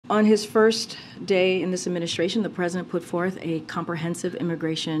On his first day in this administration, the president put forth a comprehensive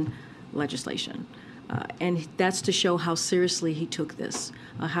immigration legislation. And that's to show how seriously he took this,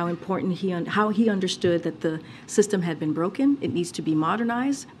 how important how he understood that the system had been broken. It needs to be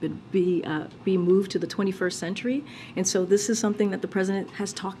modernized, be moved to the 21st century. And so this is something that the president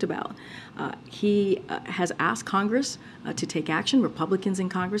has talked about. He has asked Congress to take action, Republicans in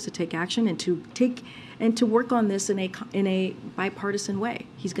Congress to take action, and to work on this in a bipartisan way.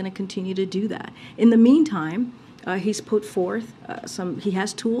 He's going to continue to do that. In the meantime, he's put forth he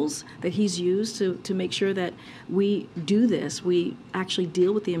has tools that he's used to make sure that we do this. We actually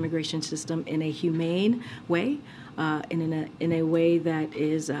deal with the immigration system in a humane way, in a way that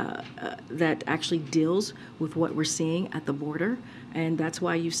is that actually deals with what we're seeing at the border. And that's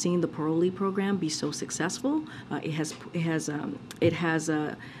why you've seen the parolee program be so successful. It has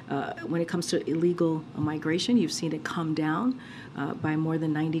when it comes to illegal migration, you've seen it come down by more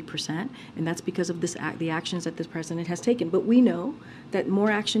than 90%, and that's because of the actions that this president has taken. But we know that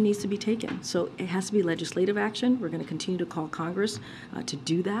more action needs to be taken. So it has to be legislative action. We're going to continue to call Congress to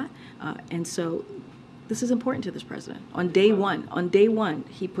do that, and so. This is important to this president. On day one,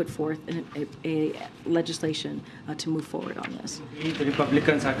 he put forth a legislation to move forward on this. The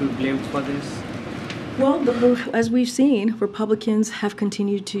Republicans are to be blamed for this? Well, as we've seen, Republicans have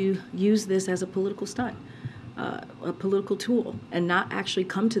continued to use this as a political stunt, a political tool, and not actually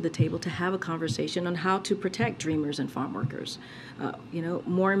come to the table to have a conversation on how to protect dreamers and farm workers.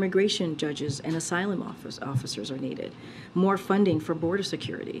 More immigration judges and asylum officers are needed. More funding for border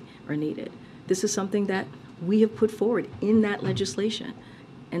security are needed. This is something that we have put forward in that legislation,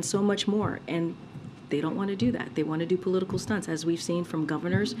 and so much more. And they don't want to do that. They want to do political stunts, as we've seen from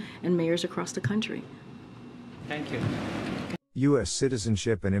governors and mayors across the country. Thank you. U.S.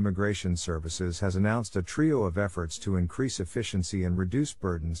 Citizenship and Immigration Services has announced a trio of efforts to increase efficiency and reduce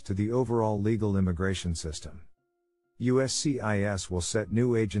burdens to the overall legal immigration system. USCIS will set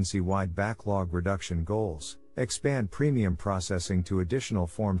new agency-wide backlog reduction goals, expand premium processing to additional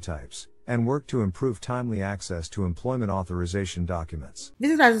form types, and work to improve timely access to employment authorization documents.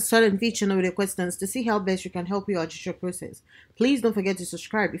 Visit us at Swat&Vee channel with your questions to see how best we can help you out your process. Please don't forget to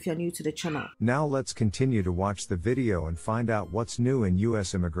subscribe if you're new to the channel. Now let's continue to watch the video and find out what's new in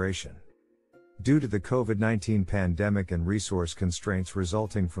U.S. immigration. Due to the COVID-19 pandemic and resource constraints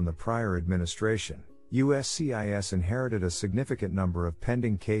resulting from the prior administration, USCIS inherited a significant number of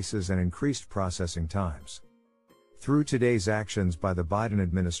pending cases and increased processing times. Through today's actions by the Biden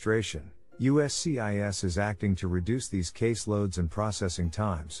administration, USCIS is acting to reduce these caseloads and processing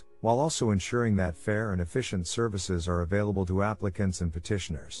times, while also ensuring that fair and efficient services are available to applicants and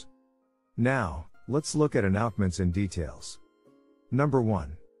petitioners. Now, let's look at announcements in details. Number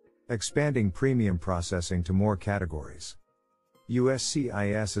 1. Expanding premium processing to more categories.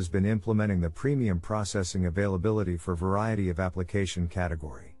 USCIS has been implementing the premium processing availability for a variety of application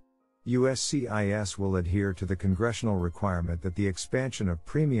category. USCIS will adhere to the congressional requirement that the expansion of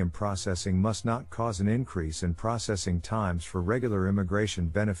premium processing must not cause an increase in processing times for regular immigration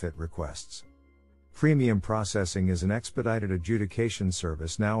benefit requests. Premium processing is an expedited adjudication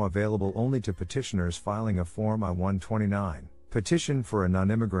service now available only to petitioners filing a Form I-129, petition for a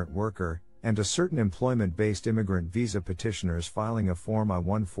non-immigrant worker, and to certain employment-based immigrant visa petitioners filing a Form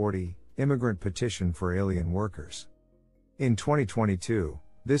I-140, immigrant petition for alien workers. In 2022,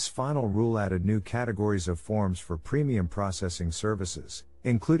 this final rule added new categories of forms for premium processing services,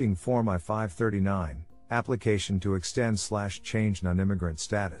 including Form I-539, application to extend/change non-immigrant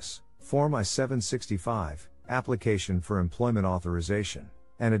status, Form I-765, application for employment authorization,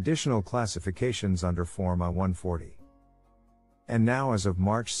 and additional classifications under Form I-140. And now, as of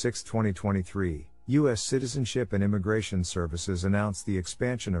March 6, 2023, U.S. Citizenship and Immigration Services announced the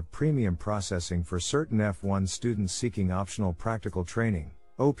expansion of premium processing for certain F1 students seeking optional practical training,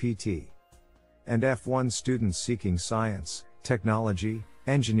 OPT, and F1 students seeking science, technology,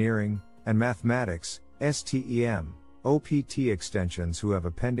 engineering, and mathematics, STEM, OPT extensions who have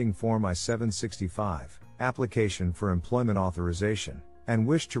a pending Form I-765, application for employment authorization, and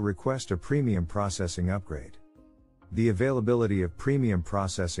wish to request a premium processing upgrade. The availability of premium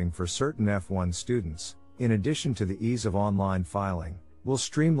processing for certain F1 students, in addition to the ease of online filing, will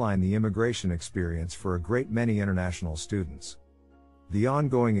streamline the immigration experience for a great many international students. The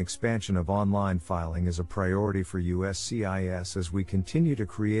ongoing expansion of online filing is a priority for USCIS as we continue to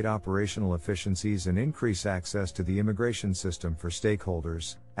create operational efficiencies and increase access to the immigration system for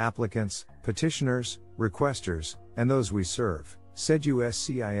stakeholders, applicants, petitioners, requesters, and those we serve, said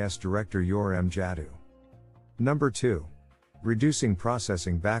USCIS Director Yor M. Jadoo. Number 2. Reducing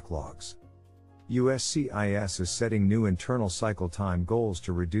processing backlogs. USCIS is setting new internal cycle time goals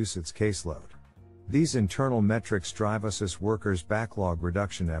to reduce its caseload. These internal metrics drive USCIS workers' backlog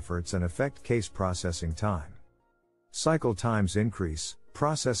reduction efforts and affect case processing time. Cycle times increase,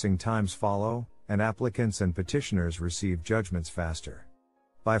 processing times follow, and applicants and petitioners receive judgments faster.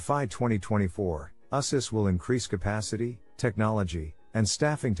 By FY 2024, USCIS will increase capacity, technology, and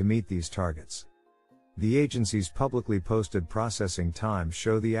staffing to meet these targets. The agency's publicly posted processing times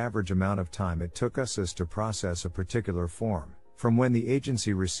show the average amount of time it took USCIS to process a particular form, from when the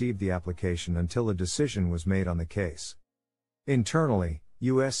agency received the application until a decision was made on the case. Internally,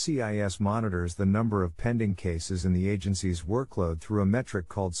 USCIS monitors the number of pending cases in the agency's workload through a metric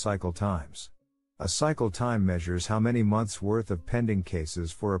called cycle times. A cycle time measures how many months' worth of pending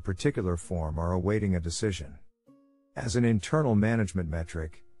cases for a particular form are awaiting a decision. As an internal management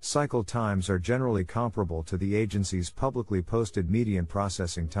metric, cycle times are generally comparable to the agency's publicly posted median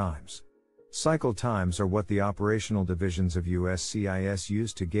processing times. Cycle times are what the operational divisions of USCIS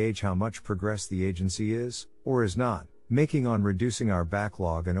use to gauge how much progress the agency is, or is not, making on reducing our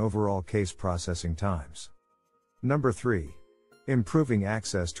backlog and overall case processing times. Number 3. Improving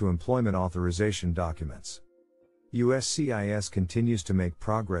access to employment authorization documents. USCIS continues to make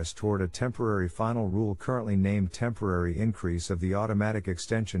progress toward a temporary final rule currently named Temporary Increase of the Automatic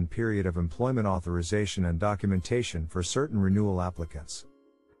Extension Period of Employment Authorization and Documentation for certain renewal applicants.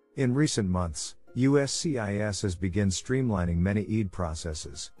 In recent months, USCIS has begun streamlining many EAD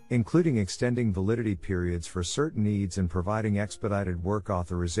processes, including extending validity periods for certain EADs and providing expedited work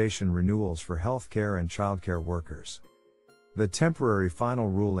authorization renewals for healthcare and childcare workers. The temporary final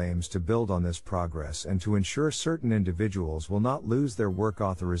rule aims to build on this progress and to ensure certain individuals will not lose their work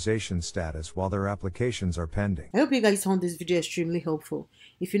authorization status while their applications are pending. I hope you guys found this video extremely helpful.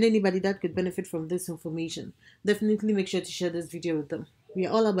 If you know anybody that could benefit from this information, definitely make sure to share this video with them. We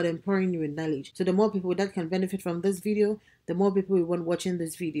are all about empowering you with knowledge. So the more people that can benefit from this video, the more people we want watching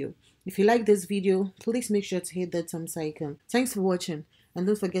this video. If you like this video, please make sure to hit that thumbs icon. Thanks for watching. And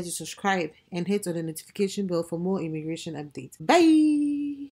don't forget to subscribe and hit on the notification bell for more immigration updates. Bye!